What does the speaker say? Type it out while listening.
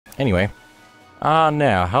Anyway.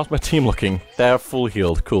 Now, how's my team looking? They're full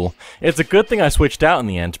healed, cool. It's a good thing I switched out in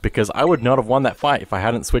the end, because I would not have won that fight if I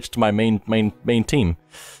hadn't switched to my main team.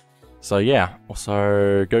 So yeah,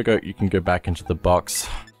 also, go, you can go back into the box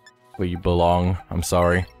where you belong, I'm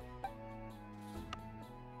sorry.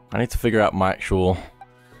 I need to figure out my actual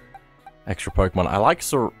extra Pokemon. I like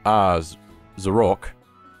Zorok.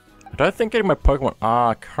 I don't think any of my Pokemon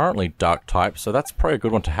are currently Dark type, so that's probably a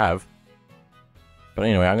good one to have. But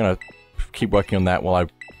anyway, I'm gonna keep working on that while I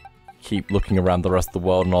keep looking around the rest of the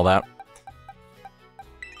world and all that.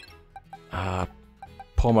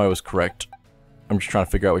 Pomo was correct. I'm just trying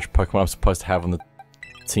to figure out which Pokemon I'm supposed to have on the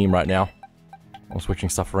team right now. I'm switching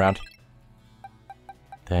stuff around.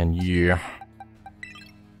 Then you. I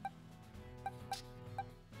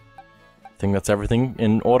think that's everything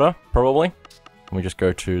in order, probably. Let me just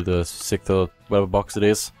go to the 6th or whatever box it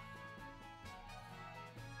is.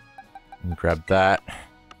 And grab that.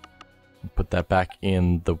 And put that back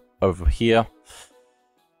in the over here.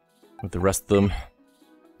 With the rest of them.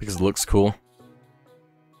 Because it looks cool.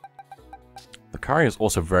 The Lucario is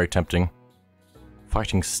also very tempting.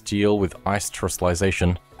 Fighting Steel with Ice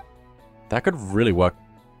Terrestrialization. That could really work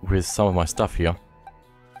with some of my stuff here.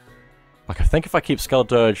 Like, I think if I keep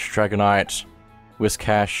Skeleturge, Dragonite,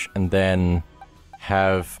 Whiscash, and then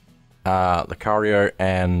have Lucario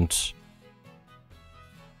and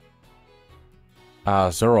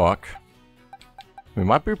Zorok, we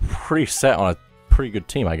might be pretty set on a pretty good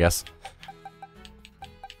team, I guess.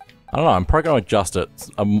 I don't know, I'm probably going to adjust it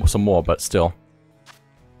some more, but still.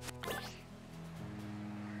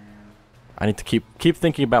 I need to keep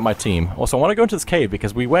thinking about my team. Also, I want to go into this cave,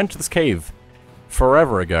 because we went to this cave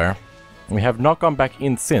forever ago. And we have not gone back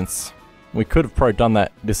in since. We could have probably done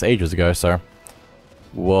that this ages ago, so...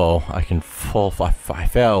 Whoa, I can fall. I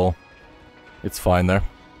fell. It's fine, though.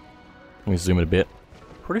 Let me zoom in a bit.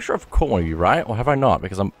 Pretty sure I've caught one of you, right? Or have I not?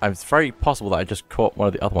 Because it's very possible that I just caught one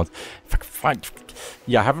of the other ones. If I can find...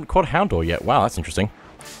 Yeah, I haven't caught Houndour yet. Wow, that's interesting.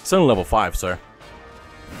 It's only level 5, so...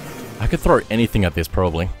 I could throw anything at this,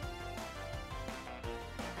 probably.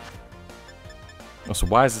 So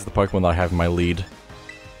why is this the Pokemon that I have in my lead?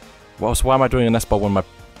 Well, so why am I doing a nest ball when my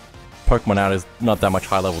Pokemon out is not that much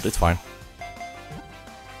high leveled? It's fine.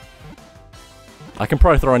 I can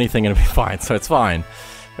probably throw anything and it'll be fine, so it's fine.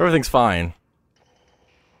 Everything's fine.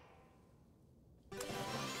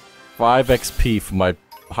 5 XP for my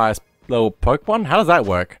highest level Pokemon? How does that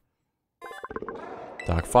work?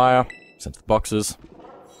 Dark Fire. Sent to the boxes.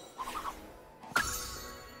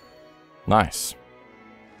 Nice.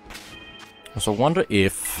 So I wonder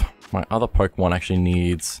if my other Pokemon actually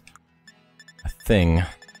needs a thing.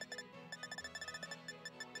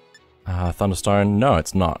 Thunderstone? No,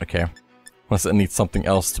 it's not. Okay. Unless it needs something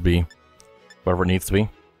else to be wherever it needs to be.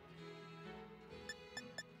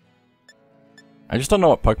 I just don't know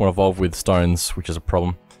what Pokemon evolve with stones, which is a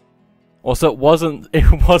problem. Also, it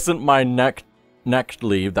wasn't my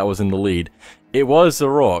Nactleave that was in the lead. It was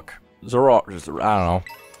Zorok. Zorok, I don't know.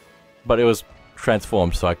 But it was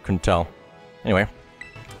transformed, so I couldn't tell. Anyway,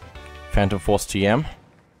 Phantom Force TM. I'm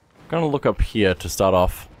gonna look up here to start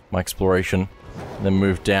off my exploration, and then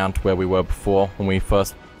move down to where we were before when we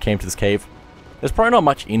first came to this cave. There's probably not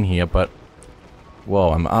much in here, but...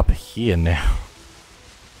 Whoa, I'm up here now.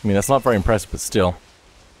 I mean, that's not very impressive, but still.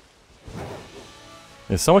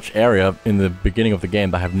 There's so much area in the beginning of the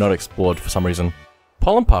game that I have not explored for some reason.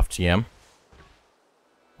 Pollen Puff TM.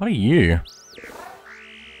 What are you?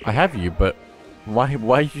 I have you, but... Why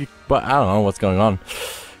you... But I don't know what's going on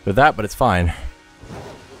with that, but it's fine.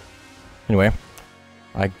 Anyway.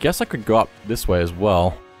 I guess I could go up this way as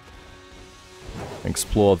well.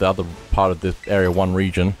 Explore the other part of this Area 1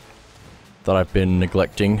 region that I've been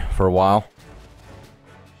neglecting for a while.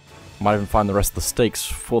 Might even find the rest of the stakes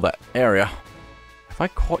for that area. Have I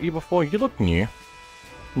caught you before? You look new.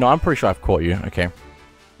 No, I'm pretty sure I've caught you. Okay.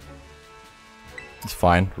 It's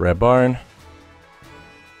fine. Rare bone.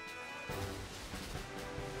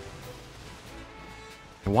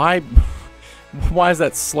 Why is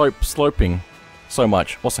that sloping so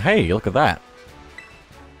much? Also, hey, look at that.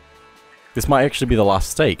 This might actually be the last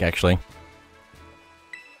stake, actually.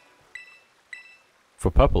 For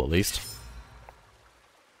purple, at least.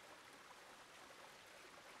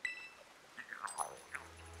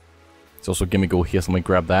 There's also a Gimmighoul here, so let me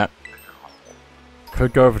grab that.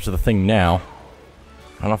 Could go over to the thing now.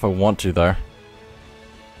 I don't know if I want to, though.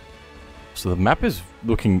 So the map is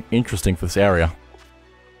looking interesting for this area.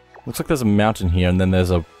 Looks like there's a mountain here, and then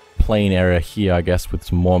there's a plain area here, I guess, with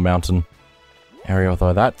some more mountain area.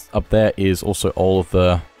 Although that up there is also all of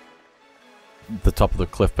the top of the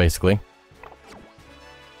cliff, basically.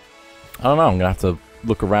 I don't know, I'm gonna have to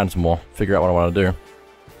look around some more, figure out what I want to do.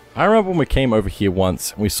 I remember when we came over here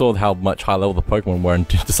once, we saw how much high level the Pokemon were and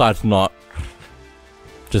decided to not.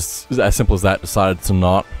 Just as simple as that, decided to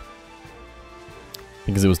not.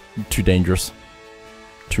 Because it was too dangerous.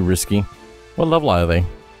 Too risky. What level are they?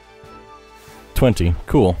 20.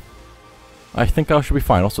 Cool. I think I should be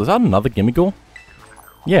fine. Also, is that another Gimmighoul?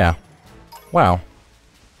 Yeah. Wow.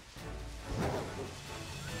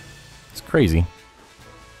 It's crazy.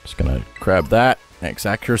 Just gonna grab that. X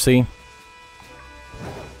accuracy.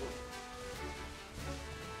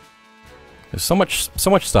 There's so much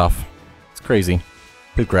stuff. It's crazy.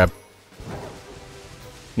 Good grab.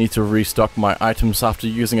 Need to restock my items after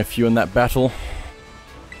using a few in that battle.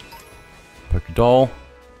 Pokédoll.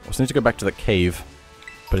 I also need to go back to the cave,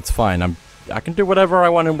 but it's fine. I can do whatever I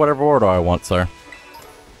want in whatever order I want, so.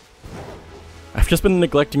 I've just been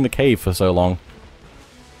neglecting the cave for so long.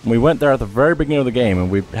 We went there at the very beginning of the game,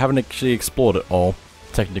 and we haven't actually explored it all,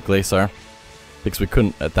 technically, so. Because we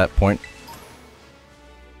couldn't at that point.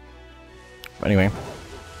 But anyway.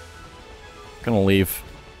 Gonna leave.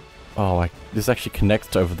 Oh, this actually connects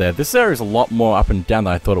to over there. This area is a lot more up and down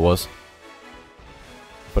than I thought it was.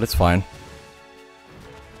 But it's fine.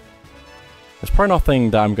 There's probably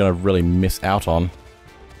nothing that I'm gonna really miss out on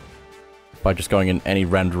by just going in any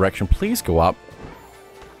random direction. Please go up.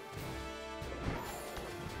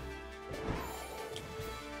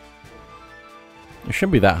 It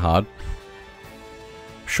shouldn't be that hard.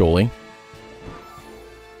 Surely.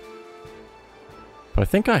 But I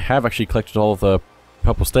think I have actually collected all of the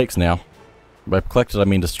purple stakes now. By collected, I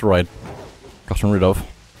mean destroyed. Gotten rid of.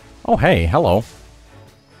 Oh, hey, hello.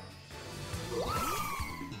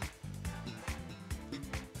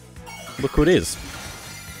 Look who it is.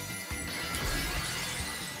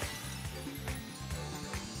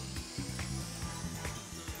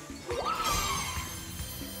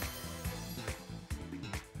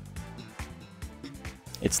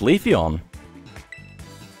 It's Leafeon.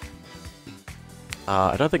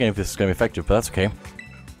 I don't think any of this is going to be effective, but that's okay.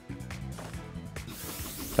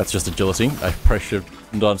 That's just agility. I probably should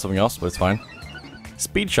have done something else, but it's fine.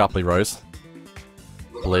 Speed sharply rose.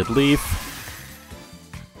 Blade Leaf.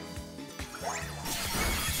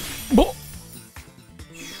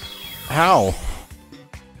 How?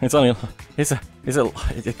 It's only... I guess it's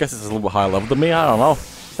a little bit higher level than me, I don't know.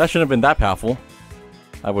 That shouldn't have been that powerful.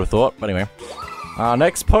 I would have thought, but anyway.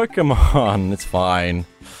 Next Pokemon! It's fine.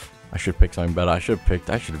 I should pick something better. I should have really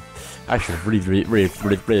I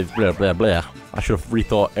should have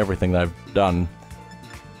rethought everything that I've done.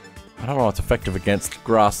 I don't know what's effective against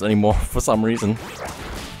grass anymore for some reason.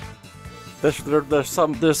 There's so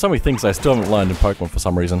many things I still haven't learned in Pokemon for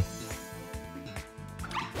some reason.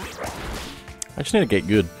 I just need to get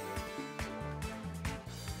good.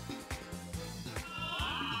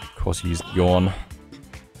 Of course, use Yawn.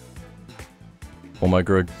 Almost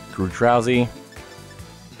grew drowsy.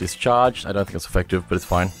 Discharged. I don't think it's effective, but it's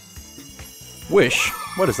fine. Wish?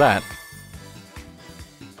 What is that?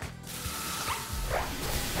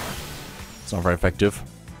 It's not very effective.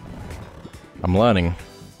 I'm learning.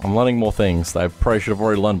 I'm learning more things that I probably should have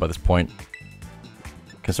already learned by this point.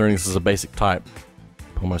 Considering this is a basic type.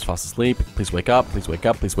 Almost fast asleep. Please wake up. Please wake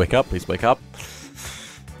up. Please wake up. Please wake up.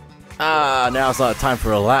 Now it's not time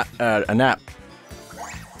for a nap.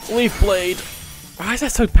 Leaf Blade. Why is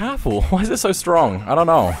that so powerful? Why is it so strong? I don't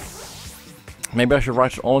know. Maybe I should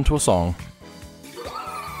write it all into a song.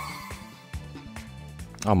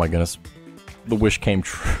 Oh my goodness. The wish came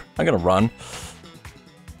true. I'm gonna run.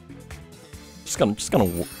 Just gonna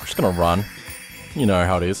run. You know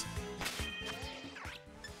how it is.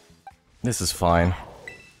 This is fine.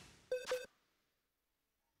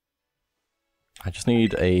 I just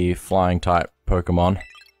need a flying type Pokemon.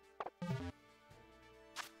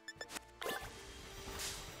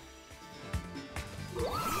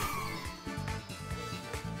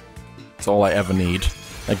 That's all I ever need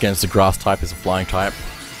against a grass type is a flying type.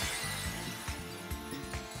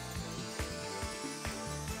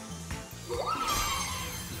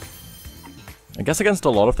 I guess against a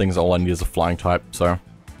lot of things all I need is a flying type, so...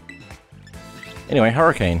 Anyway,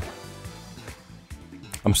 Hurricane.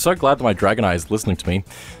 I'm so glad that my Dragonite is listening to me.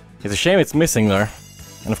 It's a shame it's missing though.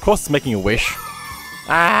 And of course it's making a wish.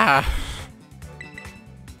 Ah!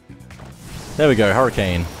 There we go,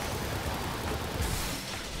 Hurricane.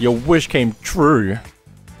 Your wish came true.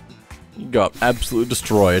 You got absolutely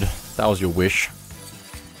destroyed. That was your wish.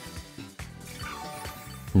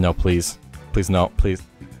 No, please. Please, no. Please.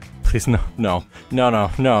 Please, no. No. No,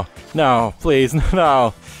 no, no. No, please,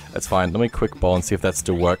 no. That's fine. Let me quick ball and see if that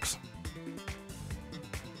still works.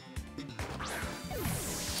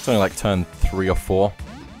 It's only like turn 3 or 4.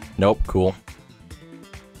 Nope, cool.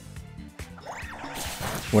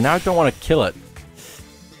 Well, now I don't want to kill it.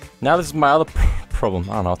 Now this is my other problem.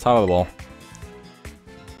 I don't know, time of the ball.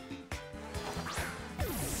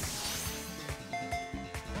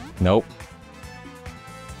 Nope.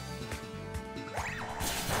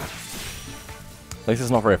 At least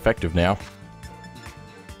it's not very effective now.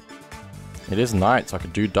 It is night, so I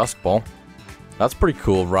could do Dusk Ball. That's pretty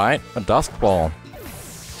cool, right? A Dusk Ball.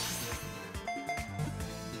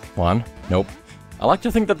 One. Nope. I like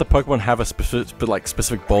to think that the Pokemon have a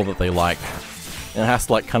specific ball that they like. And it has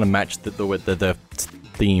to like kind of match the way that they're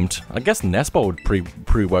themed. I guess Nest Ball would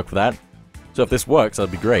pretty work for that. So if this works,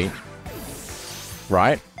 that'd be great.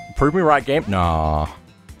 Right? Prove me right, game? Nah.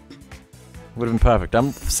 Would have been perfect.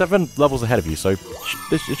 I'm 7 levels ahead of you, so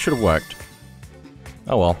it should have worked.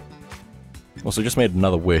 Oh well. Also, just made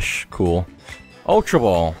another wish. Cool. Ultra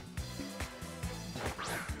Ball.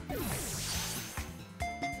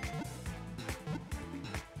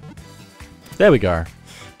 There we go.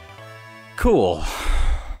 Cool.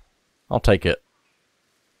 I'll take it.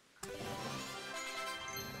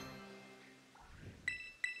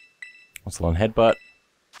 Let's learn Headbutt.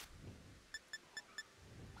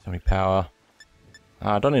 So many power.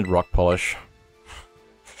 I don't need Rock Polish.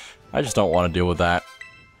 I just don't want to deal with that.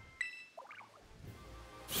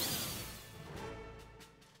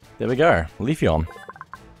 There we go. Leafeon.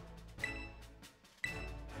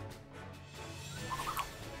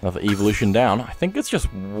 Another evolution down. I think it's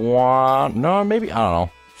just one. No, maybe. I don't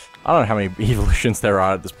know. I don't know how many evolutions there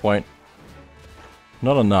are at this point.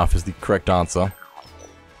 Not enough is the correct answer.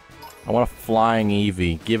 I want a Flying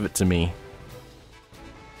Eevee. Give it to me.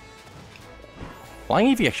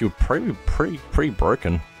 Flying Eevee actually would pretty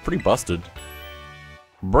broken. Pretty busted.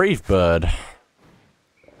 Brave Bird.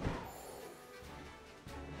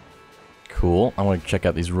 Cool. I want to check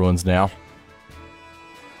out these ruins now.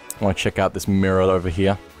 I want to check out this mirror over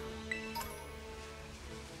here.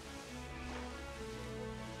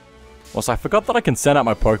 Also, I forgot that I can send out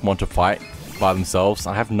my Pokemon to fight by themselves.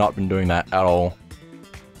 I have not been doing that at all.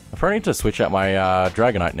 I probably need to switch out my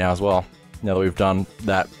Dragonite now as well. Now that we've done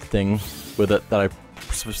that thing with it that I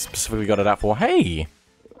specifically got it out for. Hey!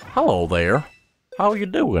 Hello there. How you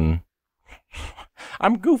doing?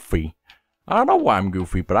 I'm Goofy. I don't know why I'm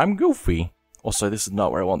Goofy, but I'm Goofy. Also, this is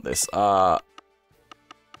not where I want this. Let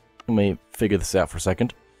me figure this out for a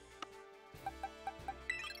second.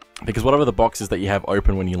 Because whatever the boxes that you have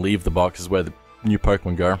open when you leave the box is where the new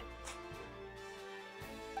Pokemon go.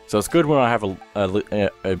 So it's good when I have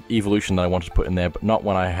a evolution that I wanted to put in there, but not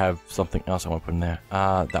when I have something else I want to put in there.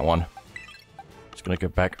 That one. Just gonna go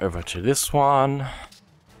back over to this one.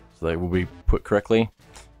 So they will be put correctly.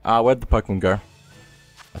 Where'd the Pokemon go?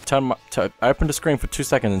 I opened the screen for 2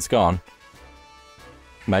 seconds and it's gone.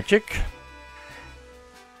 Magic?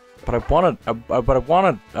 But I wanted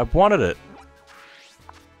it.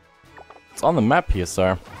 It's on the map here,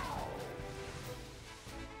 sir.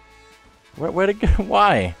 Where'd it go?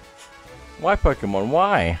 Why? Why, Pokemon?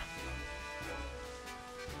 Why?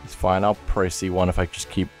 It's fine, I'll probably see one if I just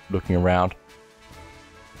keep looking around.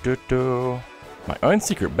 My own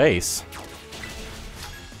secret base.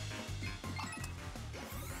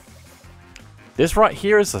 This right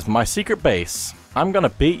here is my secret base. I'm gonna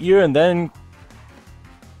beat you and then...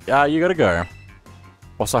 you gotta go.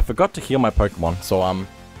 Also, I forgot to heal my Pokemon, so,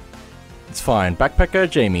 it's fine. Backpacker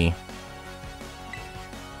Jamie.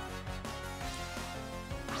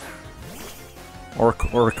 Or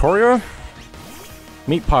Oricorio?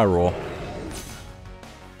 Meet Pyroar.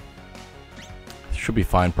 Should be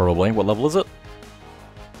fine, probably. What level is it?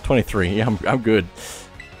 23. Yeah, I'm good.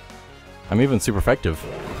 I'm even super effective.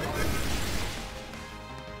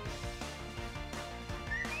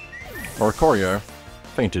 Oricorio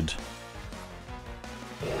fainted.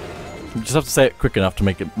 You just have to say it quick enough to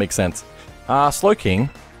make it make sense. Slowking.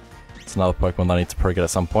 It's another Pokemon that I need to probably get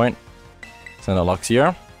at some point. Send a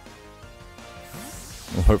Luxio.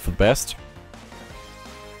 We'll hope for the best.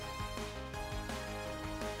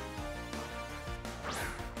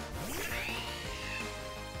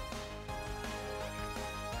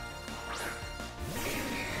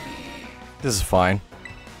 This is fine.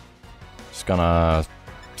 Just gonna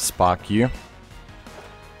spark you.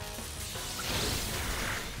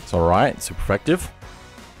 It's alright, super effective.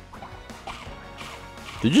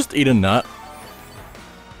 Did you just eat a nut?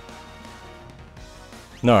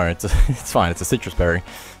 No, it's fine, it's a citrus berry.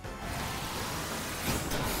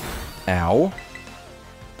 Ow.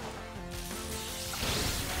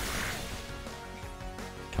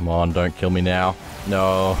 Come on, don't kill me now.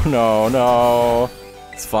 No, no, no.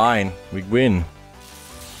 It's fine, we win.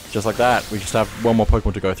 Just like that, we just have one more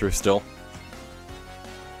Pokemon to go through still.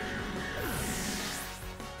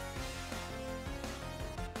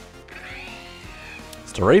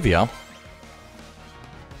 Staravia.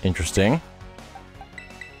 Interesting.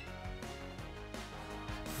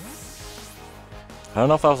 I don't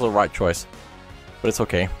know if that was the right choice, but it's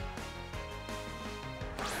okay.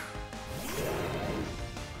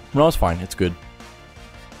 No, it's fine. It's good.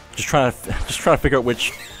 Just trying to figure out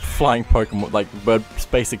which flying Pokemon, like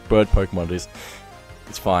basic bird Pokemon it is.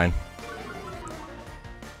 It's fine.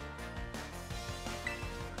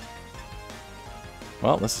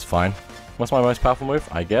 Well, this is fine. What's my most powerful move?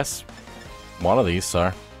 I guess one of these,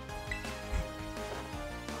 so.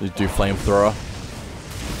 Just do Flamethrower.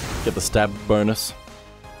 Get the stab bonus.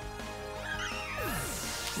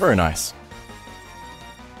 Very nice.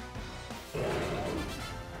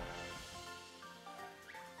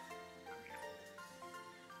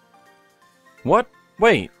 What?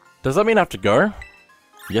 Wait, does that mean I have to go?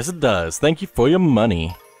 Yes, it does. Thank you for your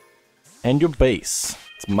money. And your base.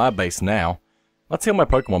 It's my base now. Let's heal my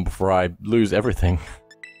Pokemon before I lose everything.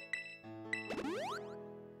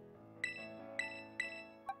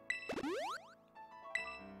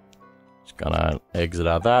 Just gonna exit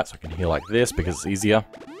out of that so I can heal like this because it's easier.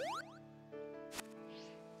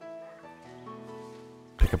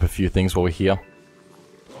 Pick up a few things while we're here.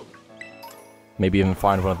 Maybe even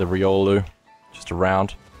find one of the Riolu just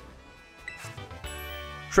around.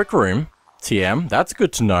 Trick Room, TM, that's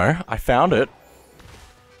good to know. I found it.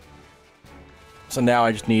 So now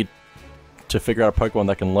I just need to figure out a Pokemon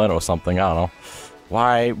that can learn or something. I don't know.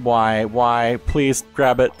 Why? Please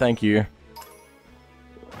grab it. Thank you.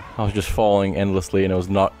 I was just falling endlessly and it was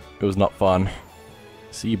not fun.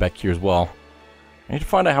 See you back here as well. I need to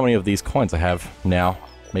find out how many of these coins I have now.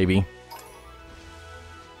 Maybe.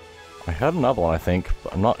 I had another one, I think,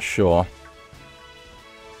 but I'm not sure.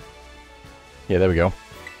 Yeah, there we go.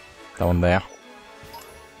 That one there.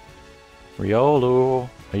 Riolu,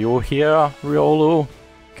 are you here, Riolu?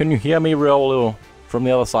 Can you hear me, Riolu? From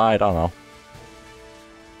the other side, I don't know.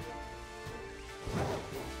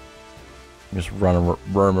 Just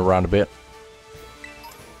roam around a bit.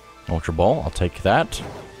 Ultra Ball, I'll take that.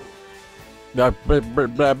 Where'd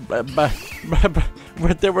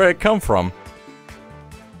it come from?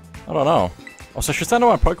 I don't know. Also, I should send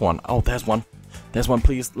out my Pokemon. Oh, there's one. There's one,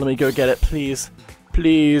 please. Let me go get it, please.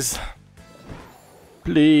 Please.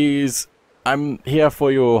 Please. I'm here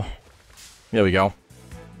for you. There we go.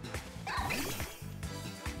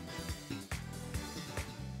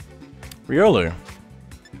 Riolu.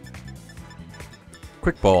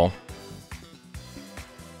 Quick Ball.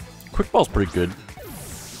 Quick Ball's pretty good.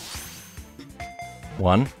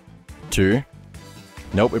 1, 2.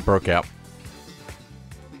 Nope, it broke out.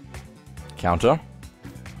 Counter.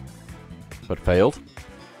 But failed.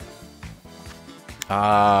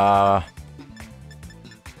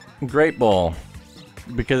 Great Ball.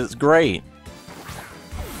 Because it's great.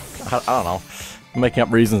 I don't know. I'm making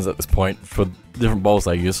up reasons at this point for different balls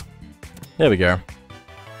I use. There we go.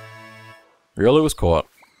 Riolu was caught.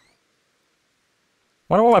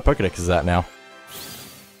 I wonder where my Pokedex is at now.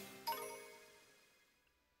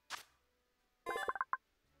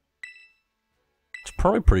 It's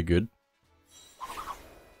probably pretty good.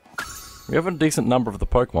 We have a decent number of the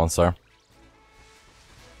Pokemon, so...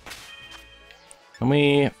 Let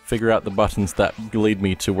me figure out the buttons that lead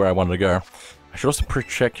me to where I wanted to go. I should also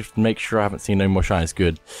pre-check to make sure I haven't seen no more shinies.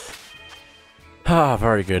 Good. Ah,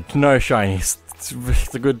 very good. No shinies.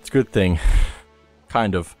 It's a good thing.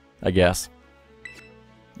 Kind of, I guess.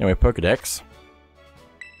 Anyway, Pokedex.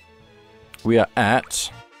 We are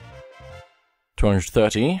at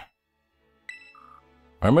 230.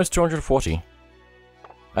 Almost 240.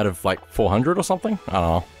 Out of like 400 or something? I don't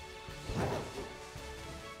know.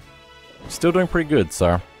 Still doing pretty good,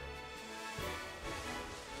 so.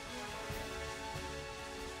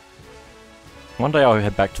 One day I'll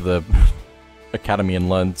head back to the academy and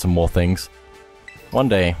learn some more things. One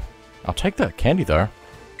day. I'll take that candy though.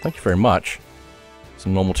 Thank you very much.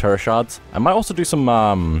 Some normal Terra Shards. I might also do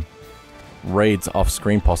some raids off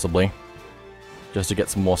screen possibly. Just to get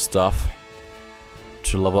some more stuff.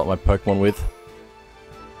 To level up my Pokemon with.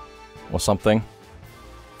 Or something.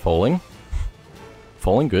 Falling.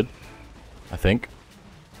 Falling good. I think.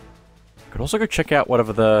 Could also go check out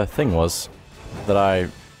whatever the thing was that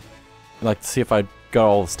I'd like to see if I got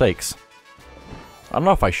all the stakes. I don't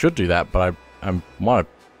know if I should do that, but I'm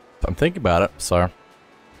thinking about it, so.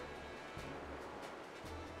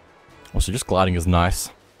 Also, just gliding is nice.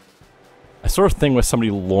 I saw a thing where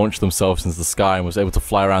somebody launched themselves into the sky and was able to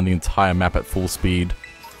fly around the entire map at full speed.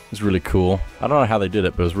 It was really cool. I don't know how they did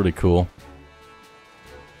it, but it was really cool.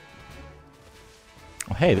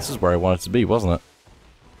 Well, hey, this is where I wanted to be, wasn't it?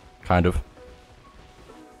 Kind of.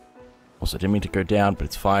 Also, I didn't mean to go down, but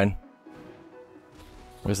it's fine.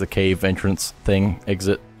 Where's the cave entrance thing,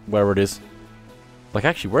 exit, wherever it is? Like,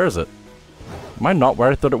 actually, where is it? Am I not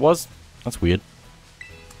where I thought it was? That's weird.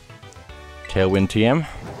 Tailwind TM. I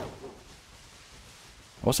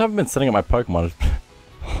also haven't been setting up my Pokemon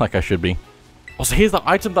like I should be. Also, here's the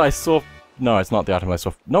item that I saw. No, it's not the item I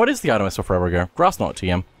saw. No, it is the item I saw forever ago. Grass Knot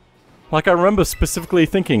TM. Like, I remember specifically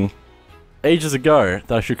thinking ages ago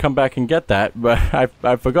that I should come back and get that, but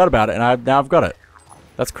I forgot about it, and now I've got it.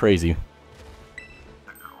 That's crazy.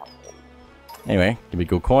 Anyway, give me a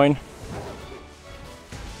good coin.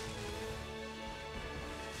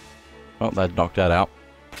 Well, that knocked that out.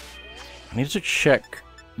 I need to check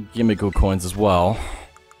gimme good coins as well.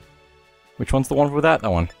 Which one's the one with that?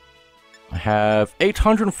 That one. I have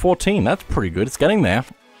 814. That's pretty good. It's getting there.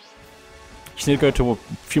 Just need to go to a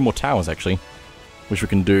few more towers, actually. Which we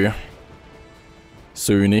can do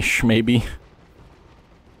soonish, maybe.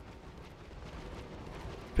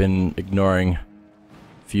 Been ignoring a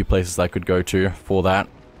few places I could go to for that.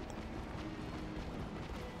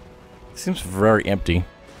 Seems very empty.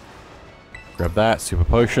 Grab that, super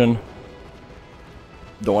potion.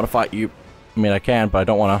 Don't want to fight you. I mean, I can, but I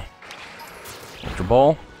don't want to. Ultra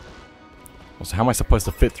ball. Also, how am I supposed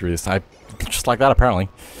to fit through this? Just like that, apparently.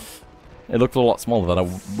 It looked a lot smaller than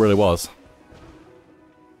it really was.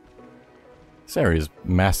 This area is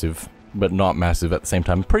massive, but not massive at the same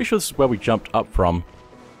time. I'm pretty sure this is where we jumped up from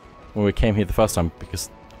when we came here the first time, because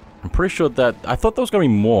I'm pretty sure that I thought there was going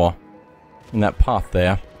to be more in that path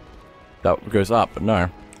there that goes up, but no.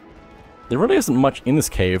 There really isn't much in this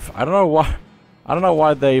cave. I don't know why. I don't know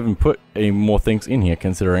why they even put any more things in here,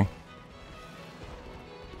 considering.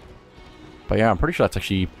 But yeah, I'm pretty sure that's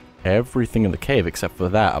actually everything in the cave except for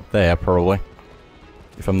that up there, probably.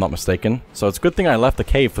 If I'm not mistaken. So it's a good thing I left the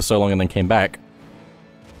cave for so long and then came back.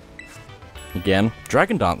 Again,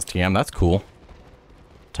 Dragon Dance TM, that's cool.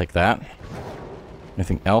 Take that.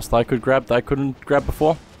 Anything else that I could grab that I couldn't grab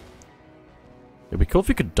before? It'd be cool if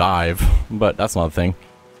you could dive, but that's not a thing.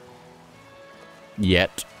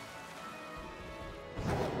 Yet.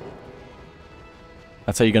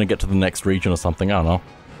 That's how you're gonna get to the next region or something, I don't know.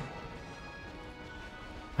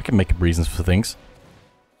 I can make up reasons for things.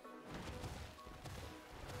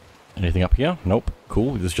 Anything up here? Nope.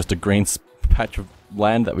 Cool. There's just a green patch of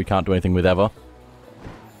land that we can't do anything with ever.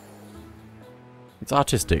 It's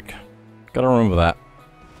artistic. Gotta remember that.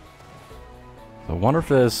 I wonder if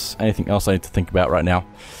there's anything else I need to think about right now.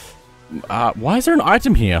 Why is there an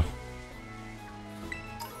item here?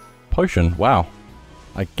 Potion. Wow.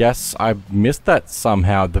 I guess I missed that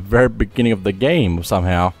somehow at the very beginning of the game,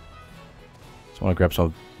 somehow. Just want to grab some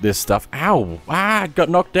of this stuff. Ow! Ah! Got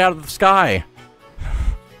knocked out of the sky!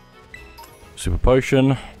 Super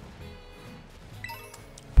potion.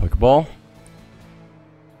 Pokeball.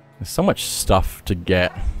 There's so much stuff to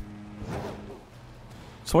get.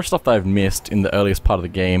 So much stuff that I've missed in the earliest part of the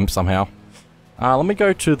game, somehow. Let me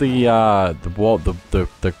go to the wall, the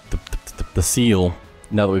seal,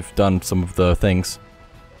 now that we've done some of the things.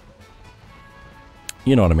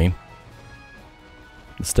 You know what I mean.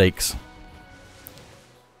 The stakes.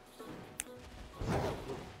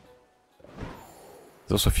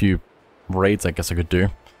 There's also a few raids I guess I could do.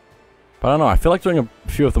 But I don't know, I feel like doing a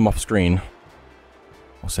few of them off screen.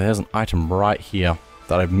 Also, there's an item right here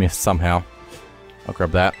that I've missed somehow. I'll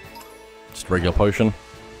grab that. Just a regular potion.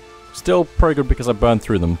 Still pretty good because I burned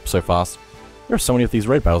through them so fast. There are so many of these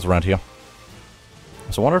raid battles around here.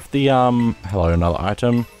 So I wonder if the, hello, another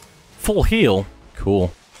item. Full heal.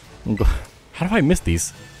 Cool. How do I miss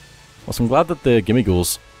these? Well, so I'm glad that the gimme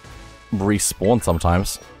ghouls respawn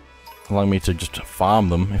sometimes, allowing me to just farm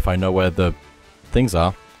them if I know where the things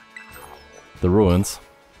are. The ruins.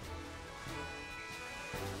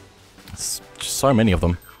 There's just so many of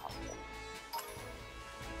them.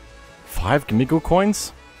 5 gimme ghoul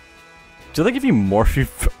coins? Do they give you more if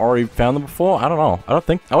you've already found them before? I don't know. I don't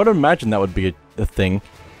think... I would imagine that would be a thing.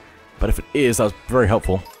 But if it is, that was very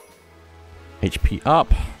helpful. HP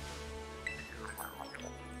up.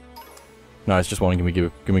 No, it's just wanting to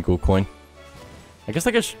give me a cool coin. I guess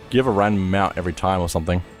I could give a random amount every time or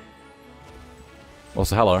something.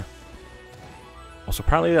 Also, hello. Also,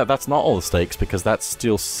 apparently that's not all the stakes because that's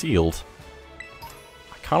still sealed.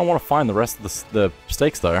 I kind of want to find the rest of the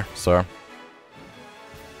stakes though, so...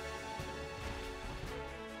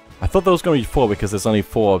 I thought there was going to be 4 because there's only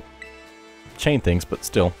 4 chain things, but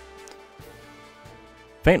still.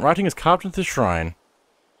 Faint writing is carved into the shrine.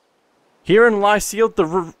 Herein lie sealed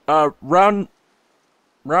the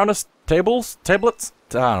roundest tablets?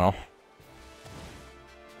 I don't know.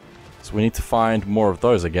 So we need to find more of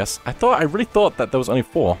those, I guess. I really thought that there was only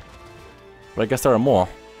 4. But I guess there are more.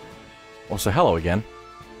 Also, hello again.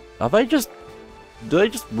 Are they just Do they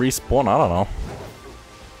just respawn? I don't know.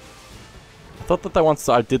 I thought that once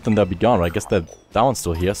I did them, they'd be gone, but I guess that one's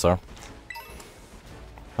still here, so...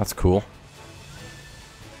 That's cool.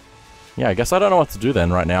 Yeah, I guess I don't know what to do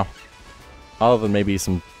then right now. Other than maybe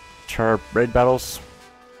some raid battles.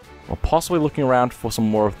 Or possibly looking around for some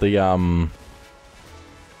more of the,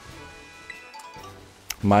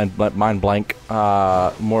 Mind blank.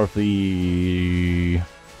 More of the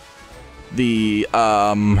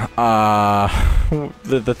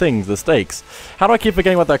things, the stakes. How do I keep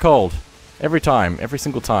forgetting what they're called? Every time, every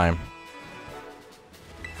single time.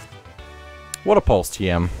 Water Pulse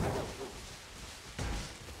TM.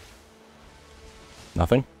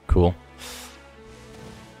 Nothing? Cool.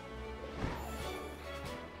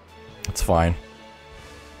 That's fine.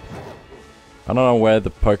 I don't know where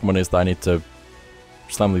the Pokemon is that I need to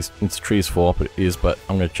slam these into trees for, but it is, but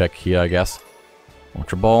I'm gonna check here, I guess.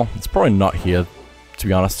 Ultra Ball. It's probably not here, to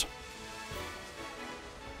be honest.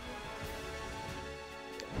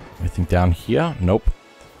 Anything down here? Nope.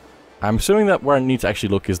 I'm assuming that where I need to actually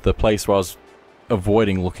look is the place where I was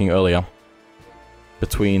avoiding looking earlier.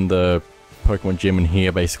 Between the Pokemon Gym and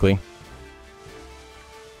here, basically.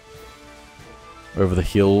 Over the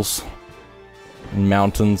hills. And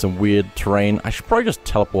mountains and weird terrain. I should probably just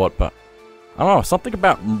teleport, but... I don't know, something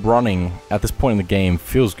about running at this point in the game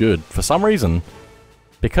feels good. For some reason.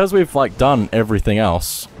 Because we've, like, done everything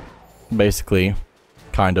else. Basically.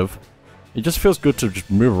 Kind of. It just feels good to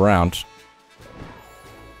just move around.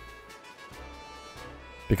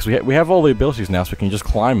 Because we have all the abilities now, so we can just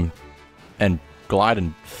climb and glide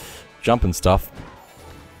and jump and stuff.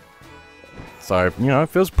 So, you know, it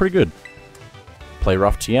feels pretty good. Play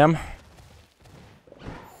rough TM.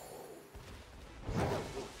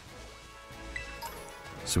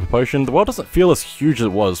 Super Potion. The world doesn't feel as huge as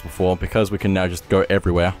it was before because we can now just go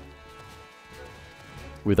everywhere.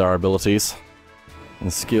 With our abilities.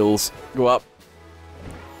 And skills go up.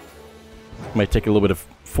 May take a little bit of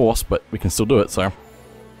force, but we can still do it, so.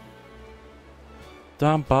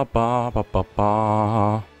 Dum ba ba ba ba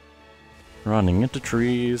ba. Running into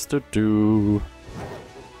trees to do.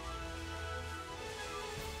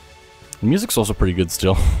 The music's also pretty good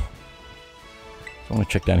still. So I'm gonna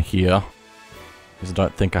check down here. Because I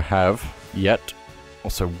don't think I have yet.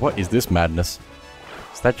 Also, what is this madness?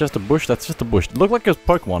 Is that just a bush? That's just a bush. It looked like it was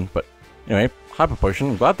Pokemon, but anyway, Hyper Potion.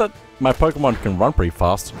 I'm glad that my Pokemon can run pretty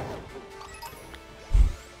fast.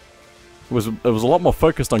 It was a lot more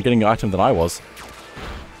focused on getting an item than I was.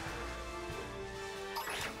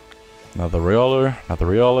 Another Riolu, another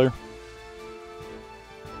Riolu.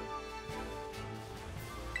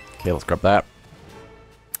 Okay, let's grab that.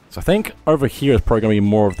 So I think over here is probably going to be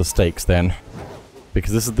more of the stakes then.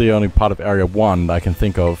 Because this is the only part of Area 1 that I can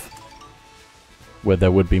think of where there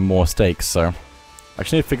would be more stakes, so... I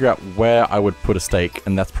just need to figure out where I would put a stake,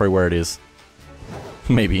 and that's probably where it is.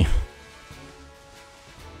 Maybe.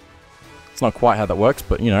 It's not quite how that works,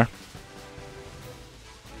 but you know.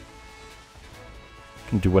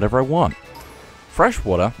 Can do whatever I want.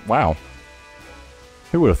 Freshwater? Wow.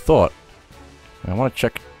 Who would have thought? I want to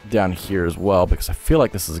check down here as well, because I feel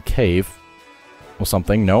like this is a cave. Or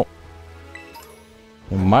something. Nope.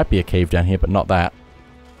 There might be a cave down here, but not that.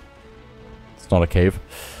 It's not a cave.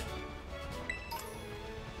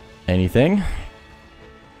 Anything?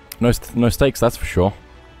 No stakes, that's for sure.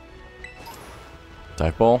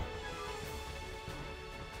 Dive Ball.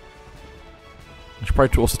 I should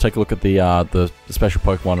probably also take a look at the special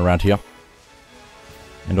Pokemon around here.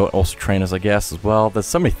 And also trainers, I guess, as well. There's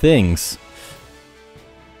so many things.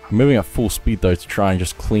 I'm moving at full speed, though, to try and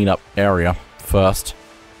just clean up area first.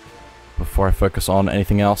 Before I focus on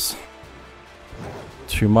anything else.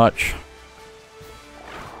 Too much.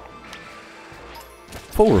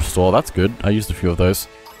 Full Restore, that's good. I used a few of those.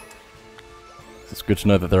 It's good to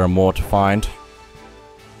know that there are more to find.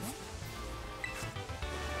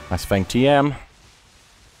 Nice Fang TM.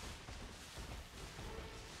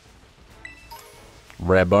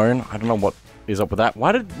 Rare Bone. I don't know what is up with that.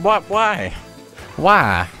 Why?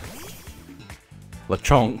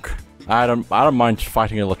 Lechonk. I don't mind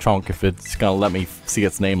fighting a Lechonk if it's gonna let me see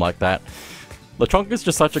its name like that. Lechonk is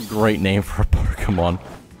just such a great name for a Pokemon.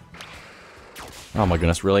 Oh my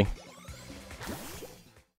goodness, really?